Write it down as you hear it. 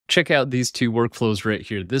Check out these two workflows right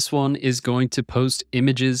here. This one is going to post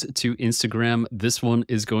images to Instagram. This one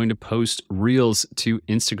is going to post reels to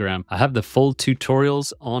Instagram. I have the full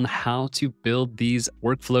tutorials on how to build these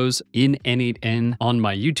workflows in n8n on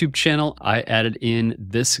my YouTube channel. I added in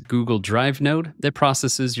this Google Drive node that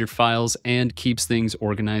processes your files and keeps things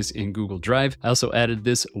organized in Google Drive. I also added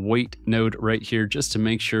this wait node right here just to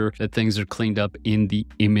make sure that things are cleaned up in the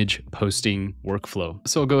image posting workflow.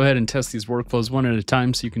 So I'll go ahead and test these workflows one at a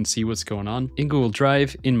time so you can see what's going on. In Google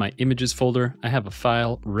Drive, in my images folder, I have a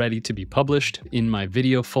file ready to be published. In my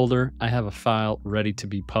video folder, I have a file ready to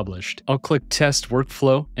be published. I'll click test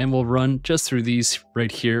workflow and we'll run just through these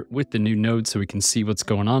right here with the new node so we can see what's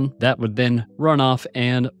going on. That would then run off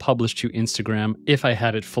and publish to Instagram if I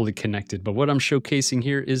had it fully connected. But what I'm showcasing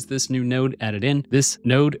here is this new node added in. This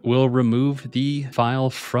node will remove the file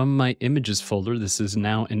from my images folder. This is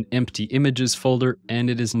now an empty images folder and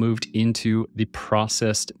it is moved into the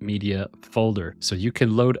processed media folder. So you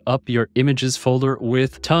can load up your images folder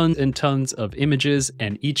with tons and tons of images,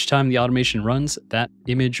 and each time the automation runs, that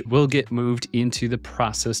image will get moved into the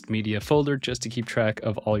processed media folder just to keep track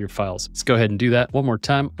of all your files. Let's go ahead and do that one more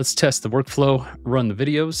time. Let's test the workflow, run the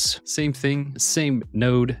videos. Same thing, same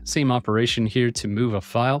node, same operation here to move a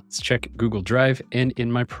file. Let's check Google Drive, and in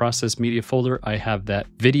my processed media folder, I have that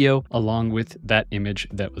video along with that image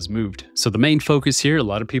that was moved. So the main focus here, a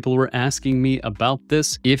lot of people were asking me about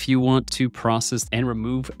this. If you want to process and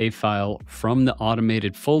remove a file from the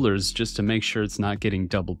automated folders just to make sure it's not getting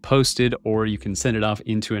double posted, or you can send it off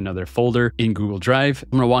into another folder in Google Drive,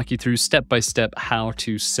 I'm going to walk you through step by step how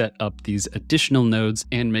to set up these additional nodes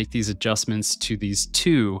and make these adjustments to these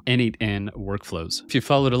two n8n workflows. If you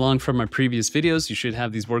followed along from my previous videos, you should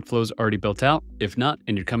have these workflows already built out. If not,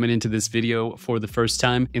 and you're coming into this video for the first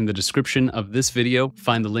time, in the description of this video,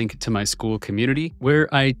 find the link to my school community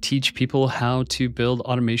where I teach people how to build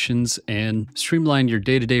automations and streamline your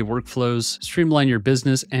day-to-day workflows, streamline your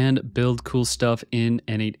business, and build cool stuff in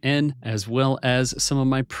n8n, as well as some of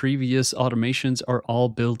my previous automations are all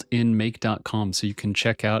built in make.com. So you can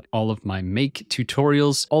check out all of my make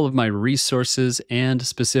tutorials, all of my resources, and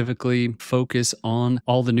specifically focus on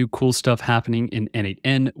all the new cool stuff happening in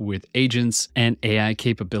n8n with agents and AI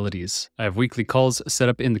capabilities. I have weekly calls set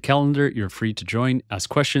up in the calendar. You're free to join, ask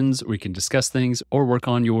questions, we can discuss things, or work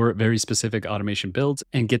on your very specific automation builds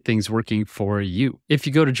and get things working for you. If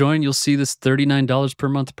you go to join, you'll see this $39 per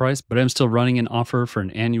month price, but I'm still running an offer for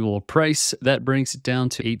an annual price. That brings it down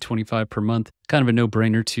to $825 per month. Kind of a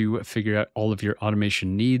no-brainer to figure out all of your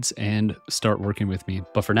automation needs and start working with me.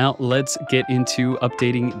 But for now, let's get into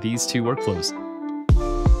updating these two workflows.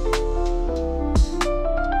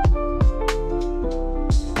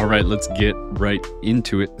 All right, let's get right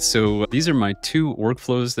into it. So these are my two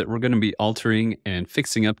workflows that we're going to be altering and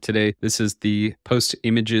fixing up today. This is the post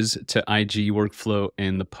images to IG workflow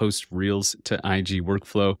and the post reels to IG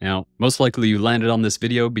workflow. Now, most likely you landed on this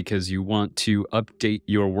video because you want to update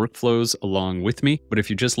your workflows along with me. But if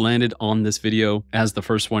you just landed on this video as the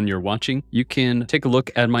first one you're watching, you can take a look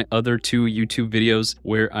at my other two YouTube videos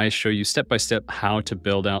where I show you step by step how to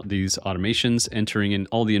build out these automations, entering in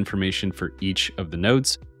all the information for each of the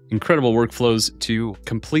nodes. Incredible workflows to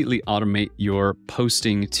completely automate your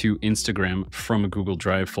posting to Instagram from a Google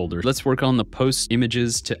Drive folder. Let's work on the post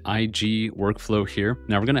images to IG workflow here.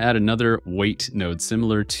 Now we're going to add another wait node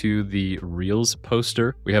similar to the Reels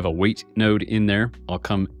poster. We have a wait node in there. I'll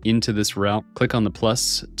come into this route, click on the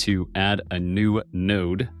plus to add a new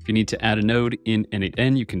node. If you need to add a node in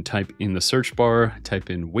n8n, you can type in the search bar, type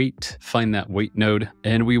in wait, find that wait node,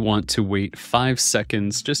 and we want to wait 5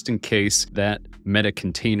 seconds just in case that meta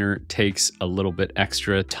container takes a little bit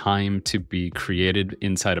extra time to be created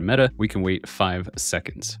inside of Meta. We can wait 5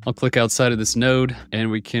 seconds. I'll click outside of this node and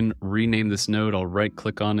we can rename this node. I'll right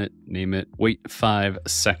click on it, name it wait 5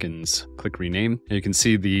 seconds. Click rename. And you can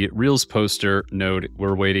see the Reels poster node.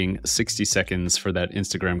 We're waiting 60 seconds for that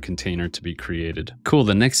Instagram container to be created. Cool.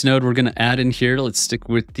 The next node we're going to add in here, let's stick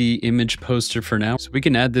with the image poster for now. So we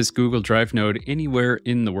can add this Google Drive node anywhere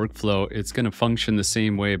in the workflow. It's going to function the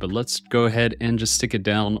same way, but let's go ahead and just stick it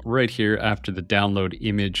down right here after the download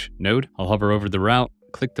image node. I'll hover over the route,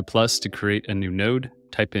 click the plus to create a new node.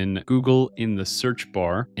 type in Google in the search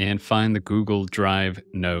bar and find the Google Drive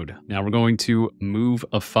node. Now we're going to move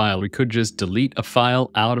a file. We could just delete a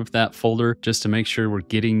file out of that folder just to make sure we're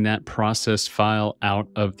getting that processed file out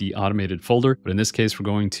of the automated folder. But in this case, we're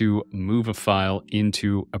going to move a file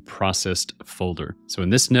into a processed folder. So in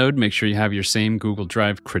this node, make sure you have your same Google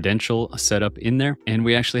Drive credential set up in there. And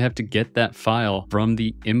we actually have to get that file from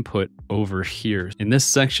the input over here. In this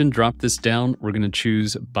section, drop this down. We're going to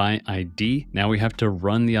choose by ID. Now we have to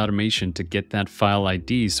run the automation to get that file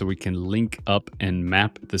ID so we can link up and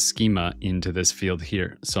map the schema into this field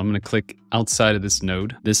here. So I'm going to click outside of this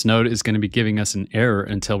node. This node is going to be giving us an error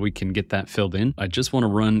until we can get that filled in. I just want to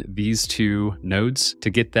run these two nodes to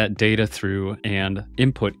get that data through and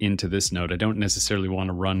input into this node. I don't necessarily want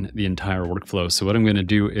to run the entire workflow. So what I'm going to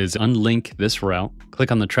do is unlink this route,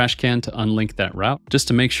 click on the trash can to unlink that route. Just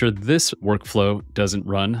to make sure this workflow doesn't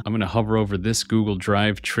run, I'm going to hover over this Google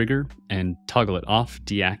Drive trigger and toggle it off,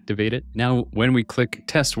 deactivate it. Now, when we click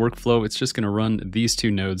test workflow, it's just going to run these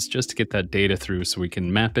two nodes just to get that data through so we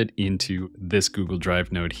can map it into this Google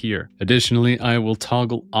Drive node here. Additionally, I will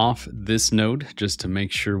toggle off this node just to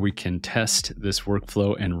make sure we can test this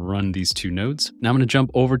workflow and run these two nodes. Now I'm going to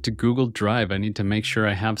jump over to Google Drive. I need to make sure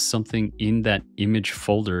I have something in that image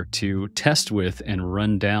folder to test with and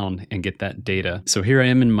run down and get that data. So here I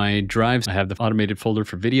am in my drives. I have the automated folder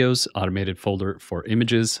for videos, automated folder for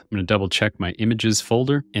images. I'm going to double check my images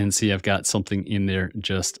folder and see I've got something in there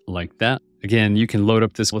just like that. Again, you can load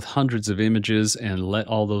up this with hundreds of images and let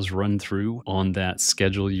all those run through on that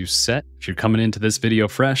schedule you set. If you're coming into this video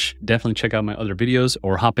fresh, definitely check out my other videos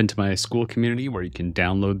or hop into my school community where you can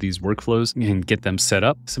download these workflows and get them set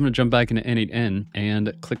up. So I'm going to jump back into n8n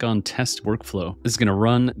and click on test workflow. This is going to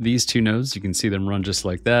run these two nodes. You can see them run just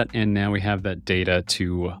like that. And now we have that data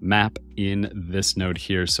to map in this node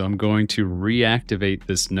here. So I'm going to reactivate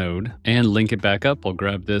this node and link it back up. I'll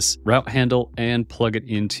grab this route handle and plug it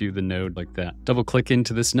into the node like that. Double click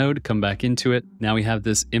into this node, come back into it. Now we have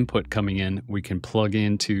this input coming in. We can plug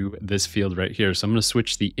into this field right here. So I'm going to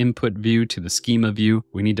switch the input view to the schema view.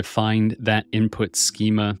 We need to find that input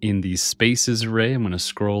schema in the spaces array. I'm going to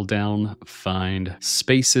scroll down, find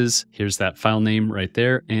spaces. Here's that file name right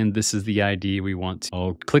there. And this is the ID we want.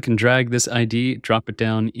 I'll click and drag this ID, drop it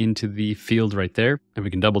down into the field right there. And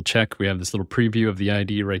we can double check. We have this little preview of the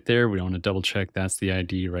ID right there. We want to double check that's the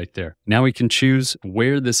ID right there. Now we can choose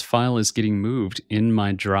where this file is getting moved in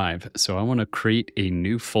my drive. So I want to create a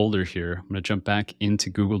new folder here. I'm going to jump back into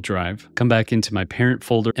Google Drive, come back into my parent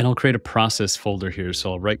folder, and I'll create a process folder here.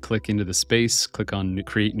 So I'll right click into the space, click on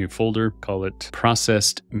create new folder, call it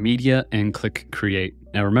processed media, and click create.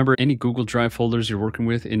 Now remember, any Google Drive folders you're working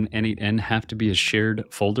with in n8n have to be a shared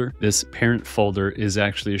folder. This parent folder is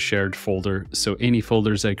actually a shared folder, so any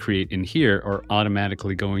folders I create in here are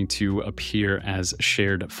automatically going to appear as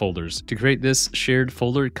shared folders. To create this shared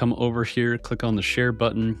folder, come over here, click on the share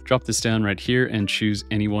button, drop this down right here and choose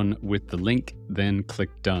anyone with the link, then click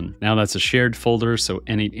done. Now that's a shared folder, so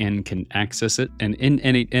n8n can access it. And in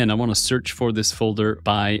n8n, I want to search for this folder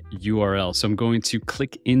by URL. So I'm going to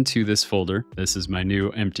click into this folder. This is my new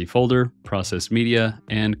empty folder, process media,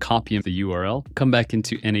 and copy the URL. Come back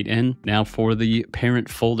into n8n. Now for the parent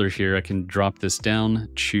folder here, I can drop this down,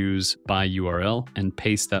 choose by URL, and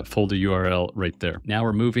paste that folder URL right there. Now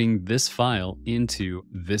we're moving this file into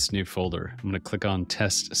this new folder. I'm going to click on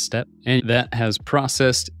test step, and that has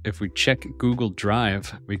processed. If we check Google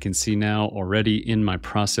Drive, we can see now already in my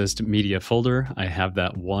processed media folder, I have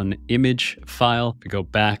that one image file. If we go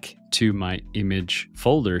back to my image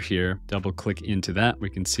folder here, double click into that, we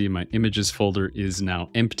can see my images folder is now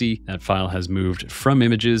empty. That file has moved from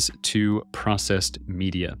images to processed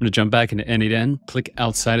media. I'm going to jump back into n8n, click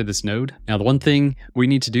outside of this node. Now the one thing we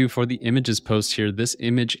need to do for the images post here, this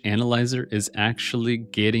image analyzer is actually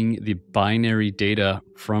getting the binary data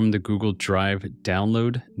from the Google Drive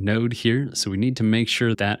download node here. So we need to make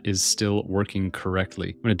sure that is still working correctly.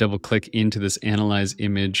 I'm going to double click into this analyze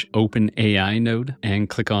image OpenAI node and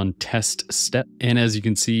click on test step. And as you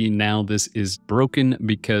can see now, this is broken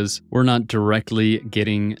because we're not directly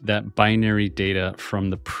getting that binary data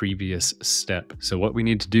from the previous step. So what we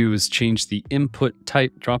need to do is change the input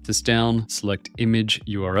type, drop this down, select image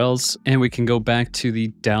URLs, and we can go back to the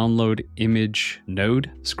download image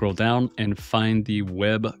node, scroll down and find the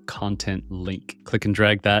web content link. Click and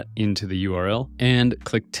drag that into the URL and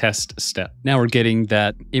click test step. Now we're getting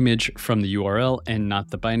that image from the URL and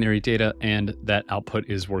not the binary data, and that output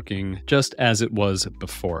is working just as it was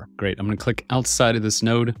before. Great. I'm going to click outside of this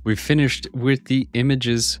node. We've finished with the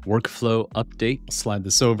images workflow update. Slide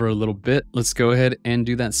this over a little bit. Let's go ahead and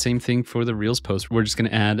do that same thing for the Reels post. We're just going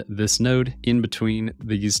to add this node in between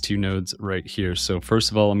these two nodes right here. So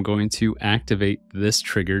first of all, I'm going to activate this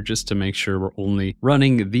trigger just to make sure we're only running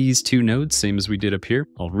these two nodes, same as we did up here.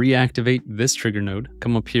 I'll reactivate this trigger node,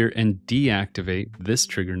 come up here and deactivate this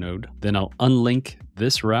trigger node. Then I'll unlink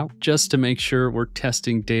this route just to make sure we're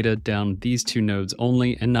testing data down these two nodes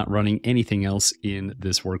only and not running anything else in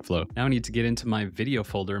this workflow. Now I need to get into my video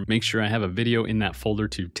folder, make sure I have a video in that folder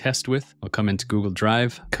to test with. I'll come into Google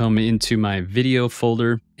Drive, come into my video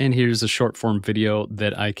folder, and here's a short form video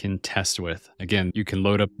that I can test with. Again, you can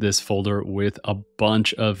load up this folder with a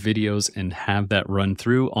bunch of videos and have that run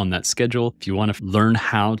through on that schedule. If you want to learn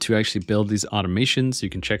how to actually build these automations, you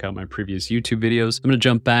can check out my previous YouTube videos. I'm going to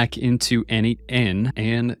jump back into n8n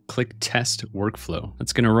and click test workflow.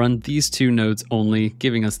 It's going to run these two nodes only,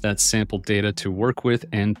 giving us that sample data to work with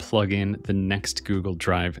and plug in the next Google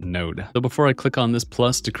Drive node. So before I click on this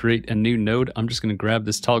plus to create a new node, I'm just going to grab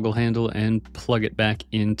this toggle handle and plug it back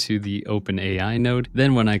into the OpenAI node.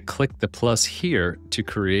 Then when I click the plus here to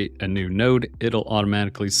create a new node, it'll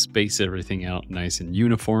automatically space everything out nice and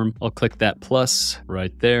uniform. I'll click that plus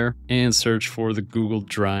right there and search for the Google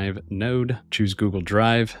Drive node, choose Google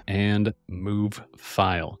Drive and move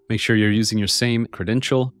file. Make sure you're using your same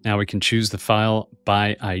credential. Now we can choose the file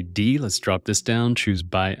by ID. Let's drop this down, choose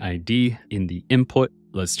by ID in the input.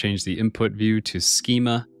 Let's change the input view to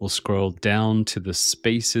schema. We'll scroll down to the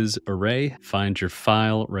spaces array, find your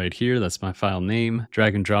file right here. That's my file name.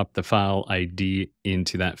 Drag and drop the file ID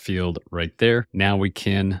into that field right there. Now we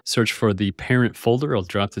can search for the parent folder. I'll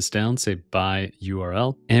drop this down, say by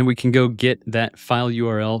URL, and we can go get that file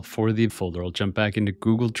URL for the folder. I'll jump back into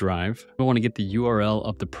Google Drive. I want to get the URL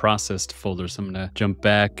of the processed folder. So I'm going to jump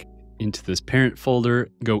back into this parent folder,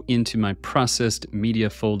 go into my processed media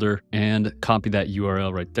folder and copy that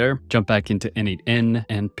URL right there. Jump back into n8n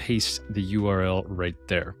and paste the URL right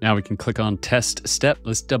there. Now we can click on test step.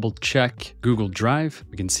 Let's double check Google Drive.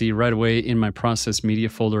 We can see right away in my processed media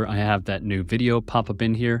folder, I have that new video pop up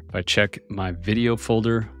in here. If I check my video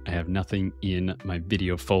folder, I have nothing in my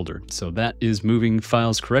video folder. So that is moving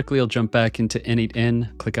files correctly. I'll jump back into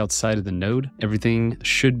n8n, click outside of the node. Everything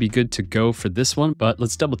should be good to go for this one, but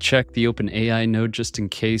let's double check the OpenAI node just in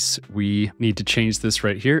case we need to change this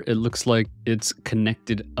right here. It looks like it's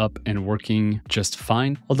connected up and working just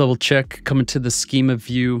fine. I'll double check, come into the schema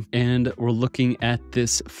view, and we're looking at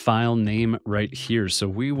this file name right here. So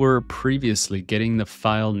we were previously getting the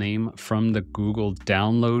file name from the Google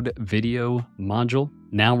Download Video module.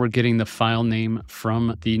 Now we're getting the file name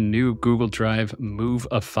from the new Google Drive Move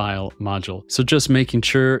a File module. So just making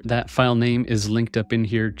sure that file name is linked up in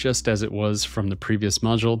here just as it was from the previous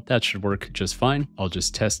module. That should work just fine. I'll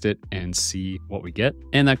just test it and see what we get.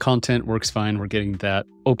 And that content works fine. We're getting that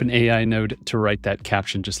OpenAI node to write that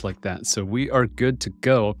caption just like that. So we are good to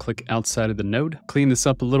go. I'll click outside of the node, clean this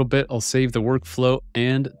up a little bit. I'll save the workflow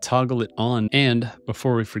and toggle it on. And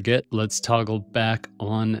before we forget, let's toggle back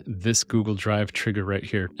on this Google Drive trigger right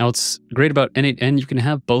here. Now what's great about n8n, you can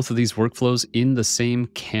have both of these workflows in the same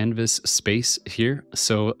canvas space here.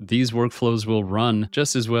 So these workflows will run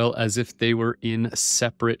just as well as if they were in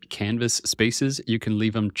separate canvas spaces. You can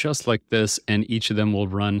leave them just like this and each of them will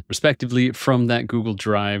run respectively from that Google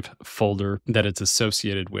Drive folder that it's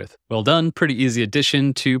associated with. Well done, pretty easy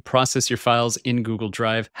addition to process your files in Google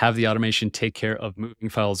Drive, have the automation take care of moving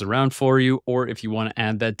files around for you, or if you want to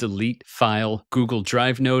add that delete file Google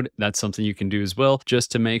Drive node, that's something you can do as well,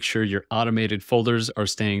 just to make sure your automated folders are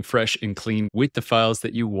staying fresh and clean with the files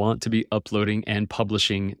that you want to be uploading and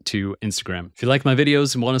publishing to Instagram. If you like my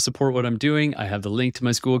videos and want to support what I'm doing, I have the link to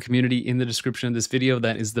my School community in the description of this video.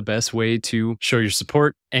 That is the best way to show your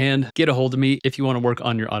support and get a hold of me if you want to work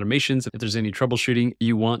on your automations. If there's any troubleshooting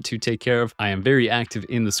you want to take care of, I am very active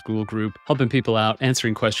in the School group, helping people out,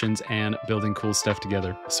 answering questions, and building cool stuff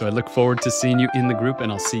together. So I look forward to seeing you in the group,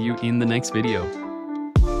 and I'll see you in the next video.